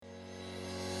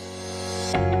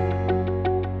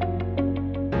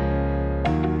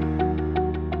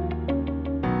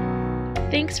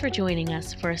Thanks for joining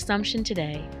us for Assumption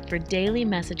Today for daily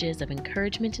messages of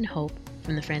encouragement and hope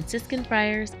from the Franciscan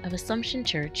Friars of Assumption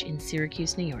Church in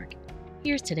Syracuse, New York.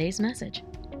 Here's today's message.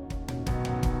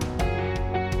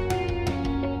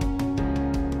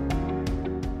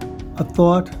 A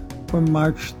thought from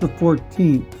March the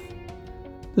 14th.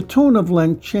 The tone of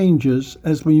Lent changes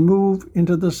as we move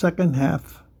into the second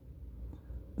half.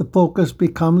 The focus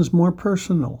becomes more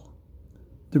personal.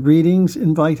 The readings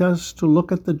invite us to look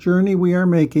at the journey we are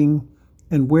making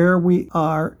and where we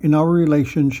are in our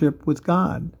relationship with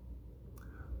God.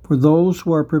 For those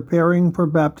who are preparing for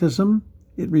baptism,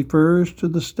 it refers to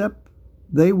the step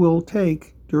they will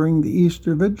take during the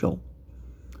Easter Vigil.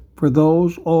 For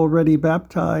those already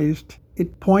baptized,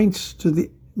 it points to the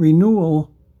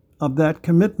renewal of that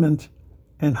commitment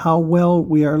and how well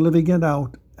we are living it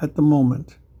out at the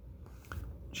moment.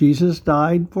 Jesus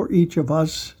died for each of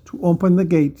us to open the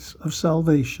gates of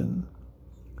salvation.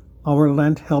 Our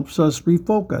Lent helps us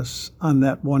refocus on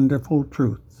that wonderful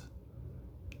truth.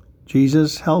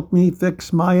 Jesus, help me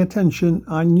fix my attention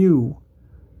on you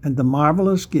and the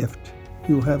marvelous gift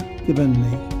you have given me.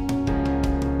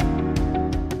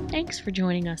 Thanks for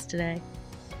joining us today.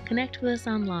 Connect with us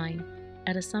online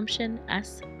at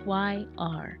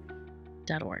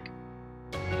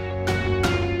AssumptionSYR.org.